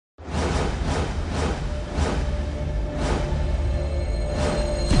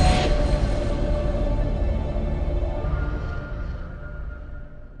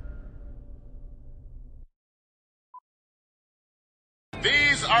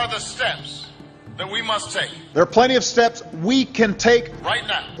These are the steps that we must take. There are plenty of steps we can take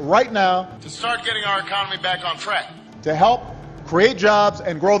right now to start getting our economy back on track. To help create jobs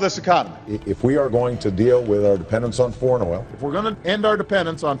and grow this economy. If we are going to deal with our dependence on foreign oil, If we're going to end our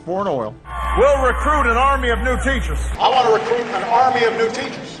dependence on foreign oil, We'll recruit an army of new teachers. I want to recruit an army of new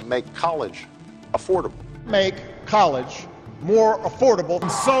teachers. make college affordable. Make college more affordable.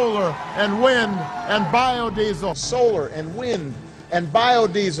 Solar and wind and biodiesel. Solar and wind and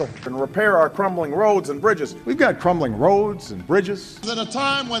biodiesel. And repair our crumbling roads and bridges. We've got crumbling roads and bridges. At a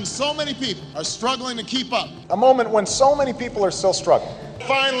time when so many people are struggling to keep up. A moment when so many people are still struggling.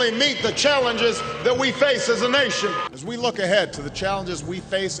 Finally meet the challenges that we face as a nation. As we look ahead to the challenges we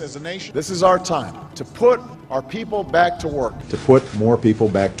face as a nation, this is our time to put our people back to work. To put more people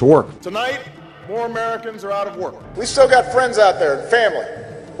back to work. Tonight, more Americans are out of work. We still got friends out there and family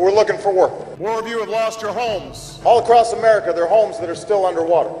who are looking for work. More of you have lost your homes. All across America, there are homes that are still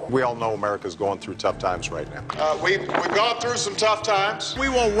underwater. We all know America's going through tough times right now. We've gone through some tough times. We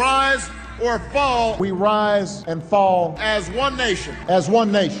will rise or fall. We rise and fall As one nation. as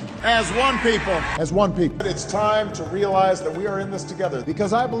one nation, As one people. as one people. It's time to realize that we are in this together,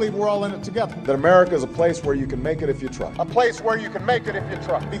 because I believe we're all in it together. That America is a place where you can make it if you try. A place where you can make it if you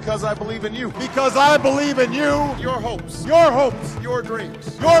try. Because I believe in you. Because I believe in you. Your hopes. Your hopes. Your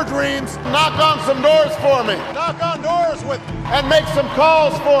dreams. Your dreams. Knock on some doors for me. Knock on doors with me. And make some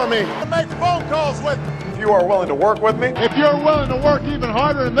calls for me. And make phone calls with me. If you are willing to work with me, If you're willing to work even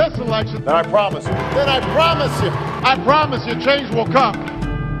harder in this election, then I promise you, then I promise you change will come.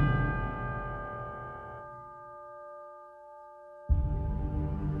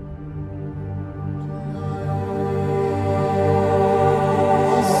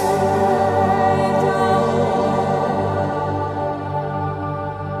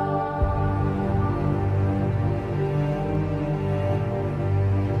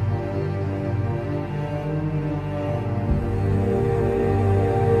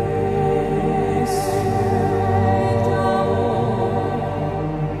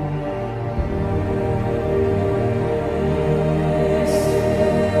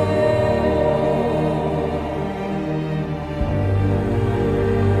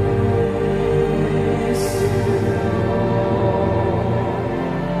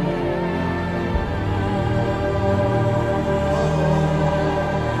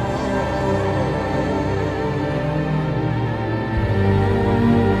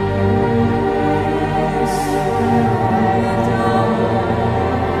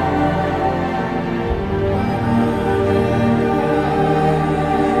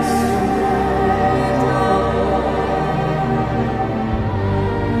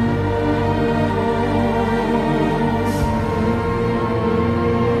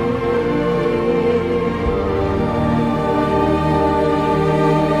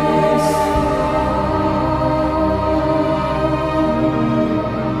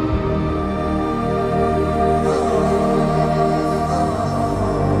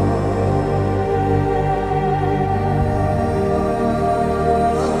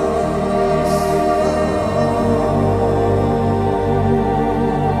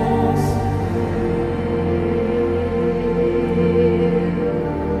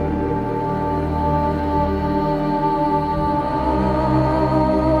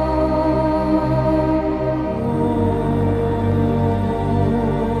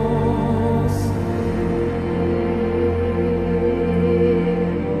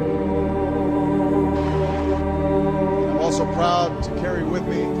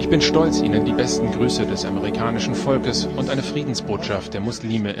 Ich bin stolz, Ihnen die besten Grüße des amerikanischen Volkes und eine Friedensbotschaft der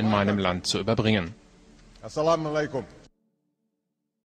Muslime in meinem Land zu überbringen. Assalamu alaikum.